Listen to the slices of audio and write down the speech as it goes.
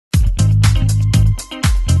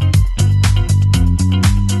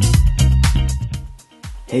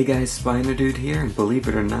Hey guys, Spiner Dude here, and believe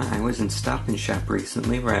it or not, I was in Stop and Shop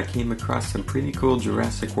recently where I came across some pretty cool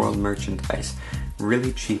Jurassic World merchandise.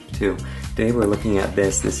 Really cheap too. Today we're looking at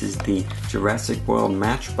this. This is the Jurassic World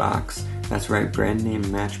Matchbox. That's right, brand name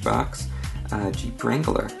Matchbox. Jeep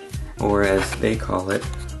Wrangler, or as they call it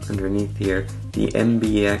underneath here, the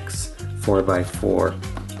MBX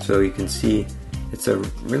 4x4. So you can see it's a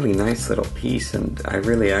really nice little piece, and I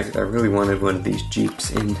really wanted one of these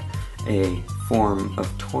Jeeps in a form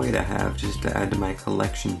of toy to have, just to add to my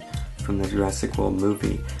collection from the Jurassic World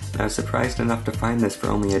movie. And I was surprised enough to find this for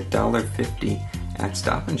only $1.50 at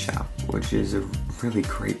Stop and Shop, which is a really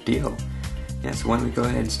great deal. Yeah, so why don't we go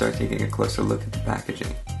ahead and start taking a closer look at the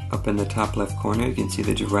packaging. Up in the top left corner you can see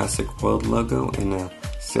the Jurassic World logo in a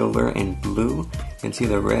silver and blue. You can see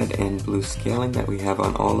the red and blue scaling that we have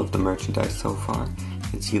on all of the merchandise so far. You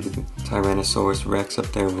can see the Tyrannosaurus Rex up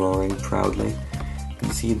there roaring proudly. You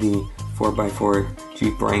can see the 4x4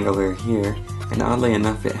 Jeep Wrangler here, and oddly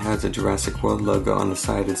enough it has a Jurassic World logo on the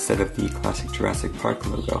side instead of the classic Jurassic Park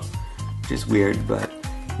logo, which is weird, but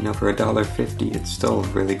you know, for $1.50 it's still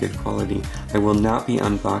really good quality. I will not be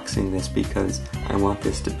unboxing this because I want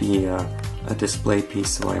this to be a display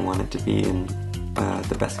piece, so I want it to be in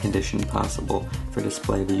the best condition possible for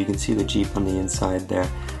display. But you can see the Jeep on the inside there,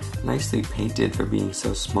 nicely painted for being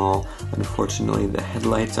so small. Unfortunately the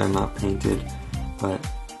headlights are not painted, but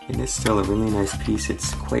it is still a really nice piece.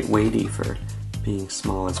 It's quite weighty for being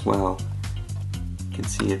small as well. You can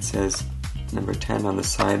see it says number 10 on the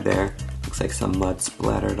side there. Looks like some mud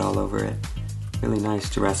splattered all over it. Really nice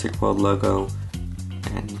Jurassic World logo,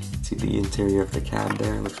 and you can see the interior of the cab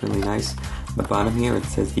there. It looks really nice. On the bottom here it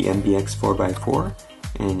says the MBX 4x4,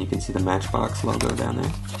 and you can see the Matchbox logo down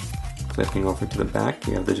there. Flipping over to the back,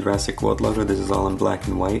 you have the Jurassic World logo. This is all in black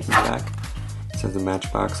and white in the back. It says the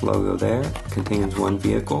Matchbox logo there. It contains one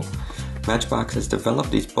vehicle. Matchbox has developed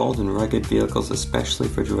these bold and rugged vehicles especially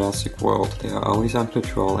for Jurassic World. They are always on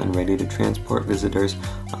patrol and ready to transport visitors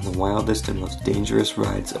on the wildest and most dangerous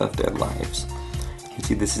rides of their lives. You can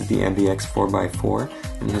see this is the MBX 4x4,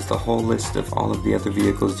 and it has the whole list of all of the other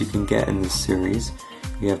vehicles you can get in this series.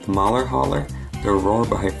 We have the Mauler Hauler, the Roar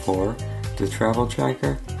by 4, the Travel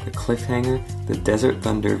Tracker, the Cliffhanger, the Desert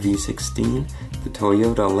Thunder V16, the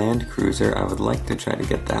Toyota Land Cruiser. I would like to try to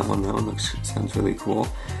get that one. That one sounds really cool.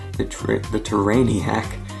 The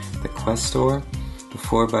Terraniac, the Questor, the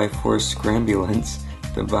 4x4 Scrambulance,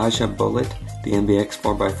 the Baja Bullet, the MBX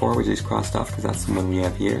 4x4, which is crossed off because that's the one we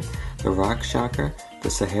have here, the Rock Shocker, the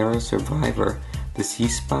Sahara Survivor, the Sea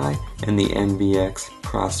Spy, and the MBX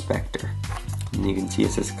Prospector. And you can see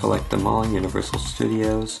it says collect them all, Universal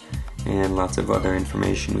Studios, and lots of other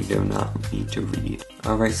information we do not need to read.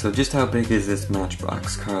 Alright, so just how big is this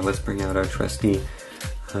Matchbox car? Let's bring out our trusty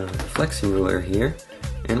flexi ruler here.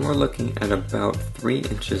 And we're looking at about 3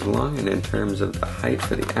 inches long, and in terms of the height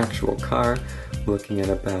for the actual car, we're looking at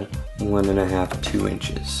about 1.5 to 2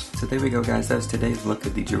 inches. So there we go guys, that was today's look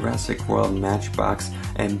at the Jurassic World Matchbox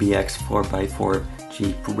MBX 4x4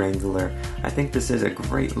 Jeep Wrangler. I think this is a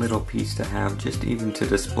great little piece to have, just even to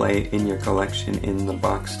display in your collection in the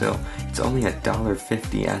box still. It's only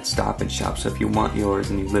 $1.50 at Stop and Shop, so if you want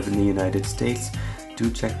yours and you live in the United States,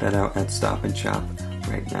 do check that out at Stop and Shop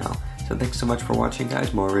right now. So thanks so much for watching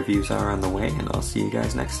guys, more reviews are on the way, and I'll see you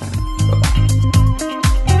guys next time. Bye-bye.